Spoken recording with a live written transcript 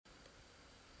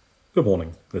Good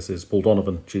morning. This is Paul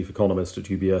Donovan, Chief Economist at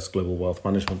UBS Global Wealth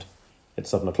Management. It's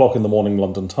 7 o'clock in the morning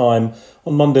London time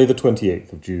on Monday the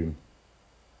 28th of June.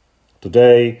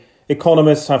 Today,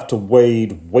 economists have to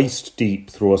wade waist-deep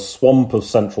through a swamp of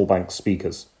central bank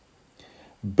speakers.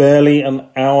 Barely an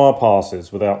hour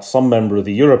passes without some member of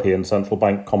the European Central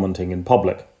Bank commenting in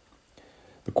public.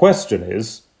 The question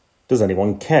is, does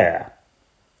anyone care?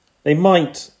 They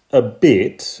might a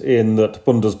bit, in that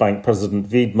Bundesbank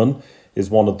President Wiedmann is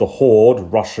one of the horde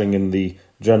rushing in the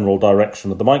general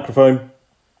direction of the microphone.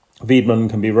 Wiedmann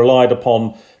can be relied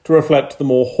upon to reflect the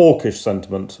more hawkish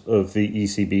sentiment of the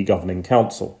ECB Governing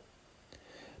Council.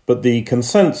 But the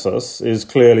consensus is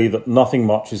clearly that nothing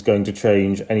much is going to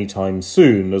change anytime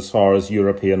soon as far as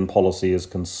European policy is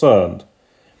concerned.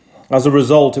 As a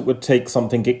result, it would take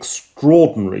something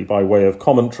extraordinary by way of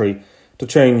commentary to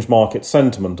change market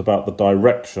sentiment about the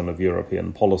direction of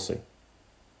European policy.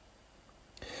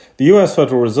 The US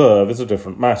Federal Reserve is a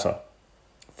different matter.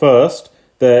 First,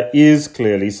 there is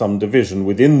clearly some division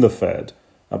within the Fed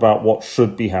about what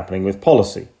should be happening with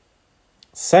policy.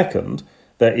 Second,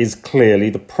 there is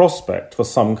clearly the prospect for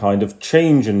some kind of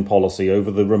change in policy over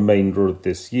the remainder of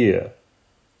this year.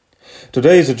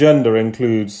 Today's agenda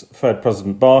includes Fed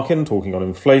President Barkin talking on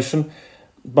inflation.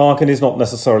 Barkin is not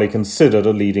necessarily considered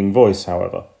a leading voice,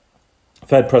 however.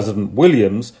 Fed President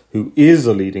Williams, who is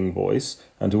a leading voice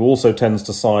and who also tends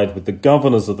to side with the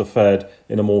governors of the Fed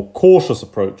in a more cautious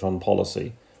approach on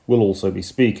policy, will also be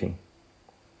speaking.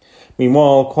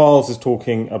 Meanwhile, Quarles is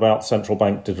talking about central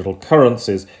bank digital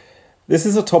currencies. This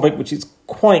is a topic which is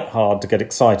quite hard to get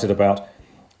excited about.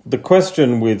 The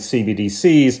question with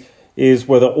CBDCs is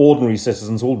whether ordinary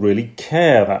citizens will really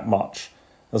care that much,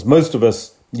 as most of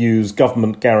us use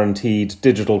government-guaranteed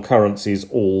digital currencies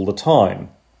all the time.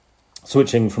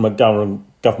 Switching from a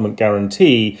government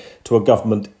guarantee to a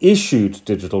government-issued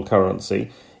digital currency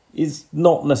is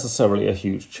not necessarily a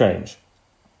huge change.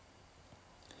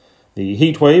 The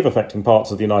heatwave affecting parts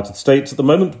of the United States at the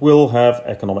moment will have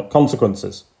economic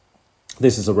consequences.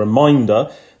 This is a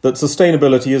reminder that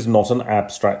sustainability is not an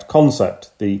abstract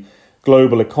concept. The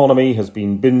global economy has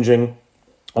been binging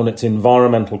on its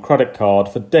environmental credit card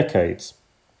for decades.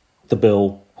 The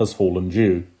bill has fallen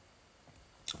due.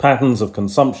 Patterns of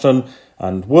consumption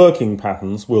and working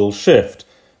patterns will shift.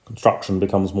 Construction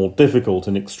becomes more difficult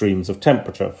in extremes of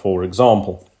temperature, for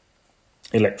example.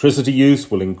 Electricity use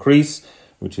will increase,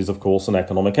 which is, of course, an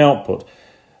economic output.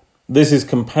 This is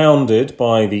compounded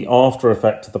by the after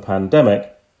effect of the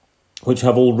pandemic, which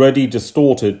have already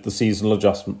distorted the seasonal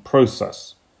adjustment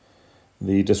process.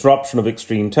 The disruption of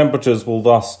extreme temperatures will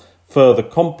thus further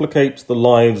complicate the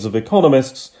lives of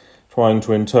economists trying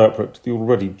to interpret the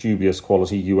already dubious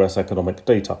quality US economic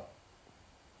data.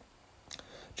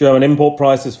 German import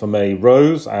prices for May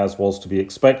rose, as was to be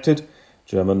expected.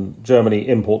 Germany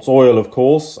imports oil, of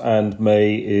course, and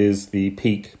May is the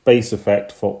peak base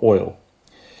effect for oil.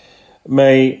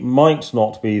 May might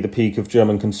not be the peak of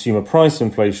German consumer price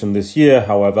inflation this year,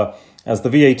 however, as the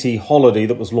VAT holiday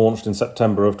that was launched in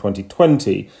September of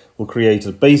 2020 will create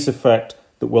a base effect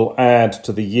that will add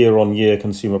to the year-on-year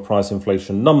consumer price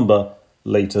inflation number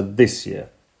later this year.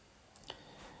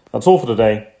 That's all for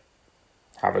today.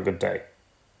 Have a good day.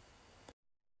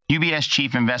 UBS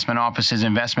Chief Investment Office's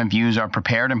investment views are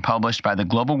prepared and published by the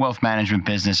global wealth management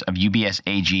business of UBS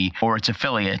AG or its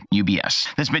affiliate, UBS.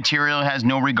 This material has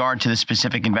no regard to the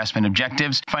specific investment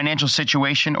objectives, financial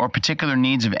situation, or particular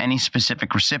needs of any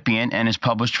specific recipient and is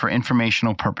published for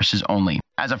informational purposes only.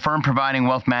 As a firm providing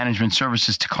wealth management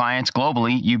services to clients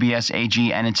globally, UBS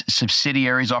AG and its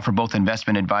subsidiaries offer both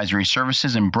investment advisory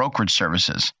services and brokerage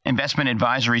services. Investment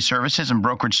advisory services and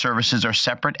brokerage services are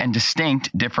separate and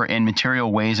distinct, differ in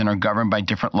material ways, and are governed by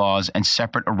different laws and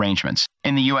separate arrangements.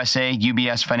 In the USA,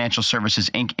 UBS Financial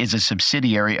Services Inc. is a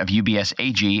subsidiary of UBS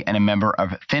AG and a member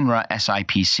of FINRA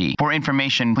SIPC. For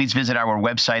information, please visit our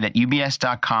website at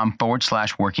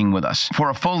ubs.com/working with us. For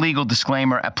a full legal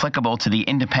disclaimer applicable to the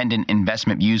independent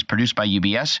investment views produced by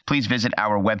UBS, please visit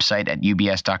our website at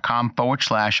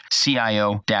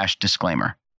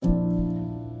ubs.com/CIO-disclaimer.